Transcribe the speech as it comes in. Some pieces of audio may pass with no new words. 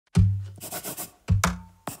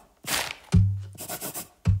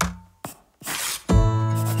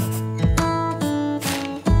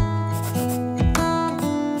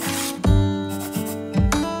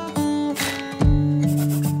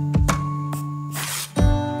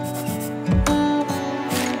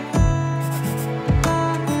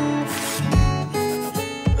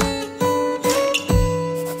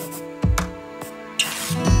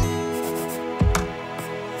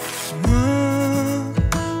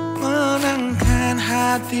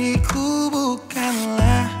hatiku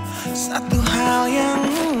bukanlah satu hal yang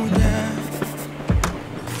mudah.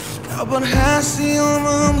 Kau berhasil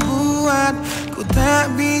membuatku tak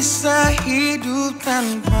bisa hidup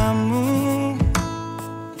tanpamu.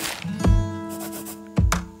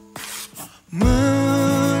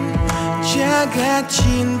 Menjaga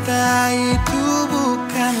cinta itu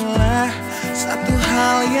bukanlah satu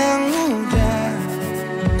hal yang mudah.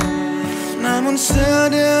 Namun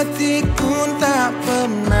sedetik pun tak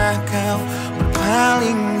pernah kau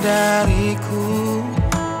berpaling dariku.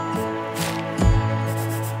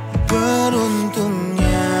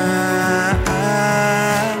 Beruntungnya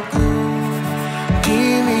aku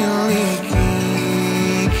dimiliki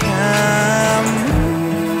kamu.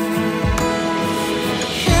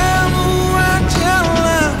 Kamu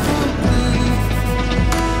adalah bukti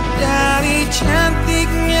dari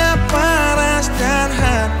cantiknya paras dan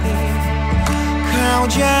hati. Kau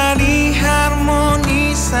jadi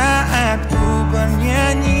harmoni saat ku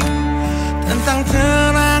bernyanyi tentang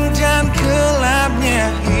terang dan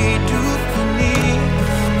gelapnya hidup ini.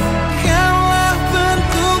 Kaulah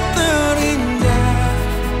bentuk terindah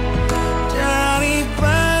dari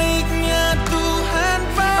baiknya Tuhan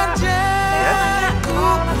padaku.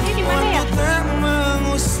 Waktu tak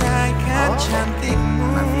mengusaikan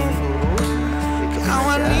cantikmu. Kau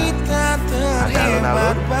wanita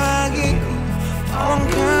terhebat bagiku. Tolong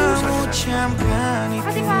kamu ucapkan itu.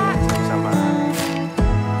 Makasih, Pak. Sama.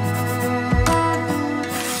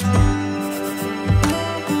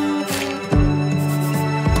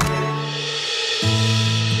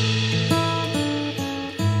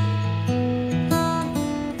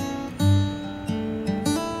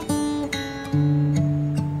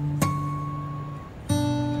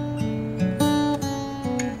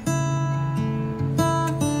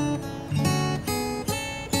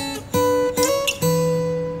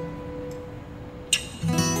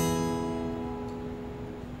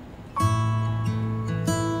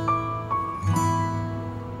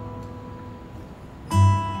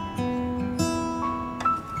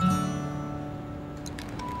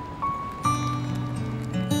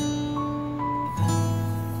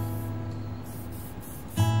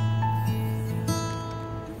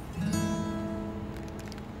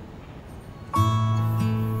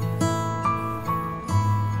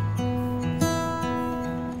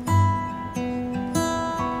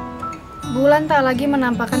 Bulan tak lagi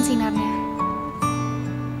menampakkan sinarnya.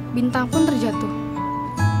 Bintang pun terjatuh.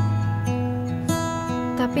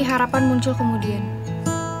 Tapi harapan muncul kemudian.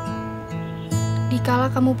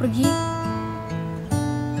 Dikala kamu pergi,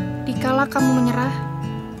 dikala kamu menyerah,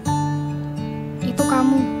 itu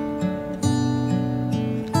kamu.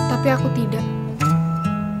 Tapi aku tidak.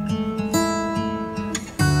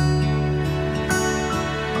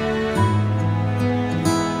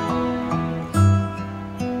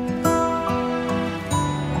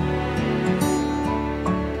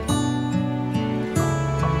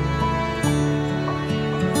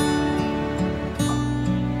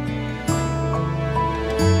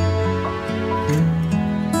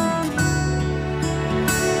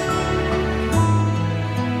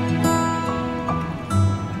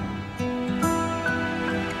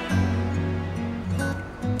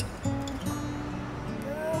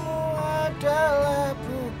 Adalah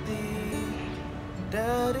bukti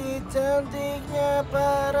dari cantiknya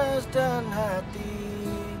paras dan hati.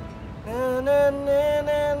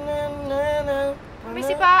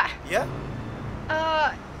 Permisi, Pak. Ya?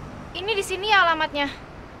 Ini di sini alamatnya.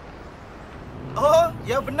 Oh,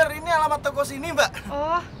 ya bener, ini alamat toko sini, Mbak.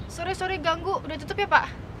 Oh, sorry ganggu. Udah tutup ya, Pak?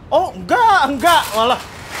 Oh, enggak. Malah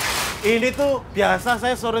ini tuh biasa,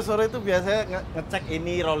 saya sore-sore itu biasanya ngecek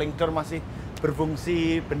ini rolling door masih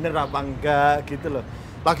berfungsi bener apa enggak gitu loh.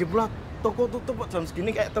 Lagi pula toko tutup jam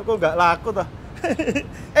segini kayak toko nggak laku toh.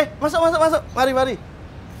 Masuk. Mari.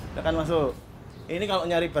 Silakan masuk. Ini kalau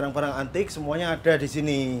nyari barang-barang antik semuanya ada di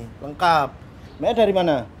sini, lengkap. Mbak dari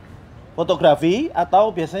mana? Fotografi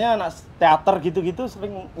atau biasanya anak teater gitu-gitu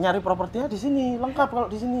sering nyari propertinya di sini, lengkap kalau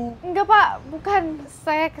di sini. Enggak, Pak. Bukan.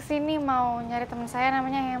 Saya kesini mau nyari teman saya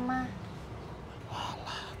namanya Hema.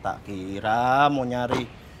 Walah, tak kira mau nyari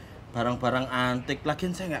barang-barang antik.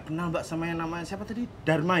 Lagian saya nggak kenal Mbak sama yang namanya siapa tadi?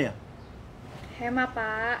 Dharma ya? Hema,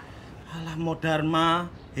 Pak. Alah, mau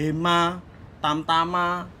Dharma, Hema,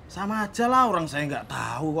 Tamtama, sama aja lah, orang saya nggak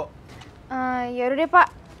tahu kok. Ya udah deh, Pak.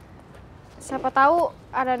 Siapa tahu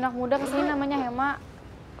ada anak muda kesini namanya Hema.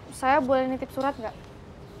 Saya boleh nitip surat nggak?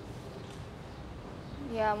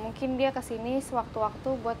 Ya mungkin dia kesini sewaktu-waktu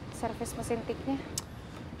buat servis mesin tiknya.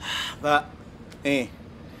 Mbak,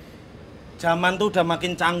 zaman tuh udah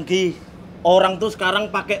makin canggih. Orang tuh sekarang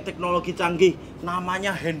pakai teknologi canggih,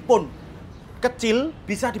 namanya handphone. kecil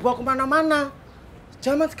bisa dibawa kemana-mana.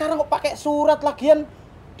 Zaman sekarang kok pakai surat lagian.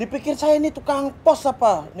 Dipikir saya ini tukang pos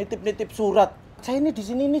apa? Nitip-nitip surat. Saya ini di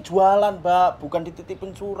sini ini jualan, Mbak. Bukan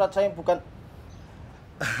dititipin surat. Saya bukan.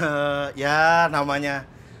 Ya namanya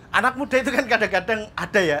anak muda itu kan kadang-kadang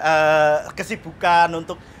ada ya kesibukan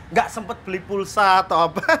untuk nggak sempet beli pulsa atau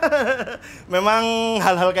apa. Memang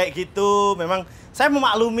hal-hal kayak gitu. Memang saya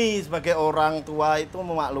memaklumi sebagai orang tua itu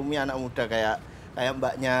memaklumi anak muda kayak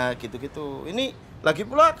mbaknya gitu-gitu. Ini lagi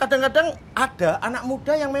pula kadang-kadang ada anak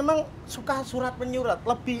muda yang memang suka surat menyurat,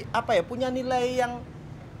 lebih apa ya, punya nilai yang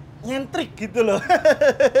nyentrik gitu loh.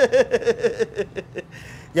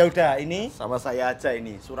 Ya udah, ini sama saya aja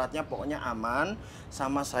ini. Suratnya pokoknya aman,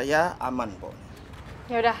 sama saya aman pokoknya.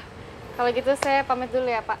 Ya udah, kalau gitu saya pamit dulu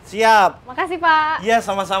ya, Pak. Siap. Makasih, Pak. Iya,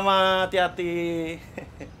 sama-sama. Hati-hati.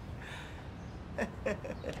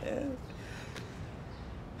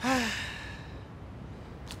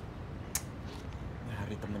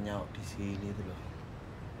 Hari temennya di sini tuh loh.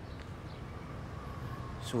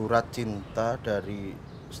 Surat Cinta Dari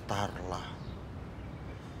Starla.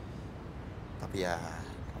 Tapi ya,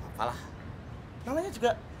 gak apa-apa lah. Namanya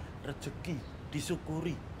juga rezeki,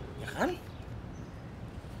 disyukuri, ya kan?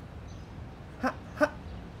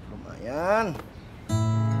 Lumayan.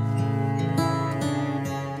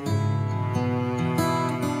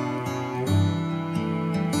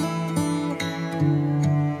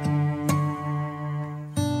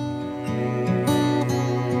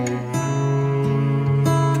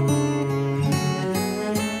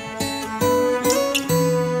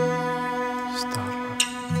 Starla.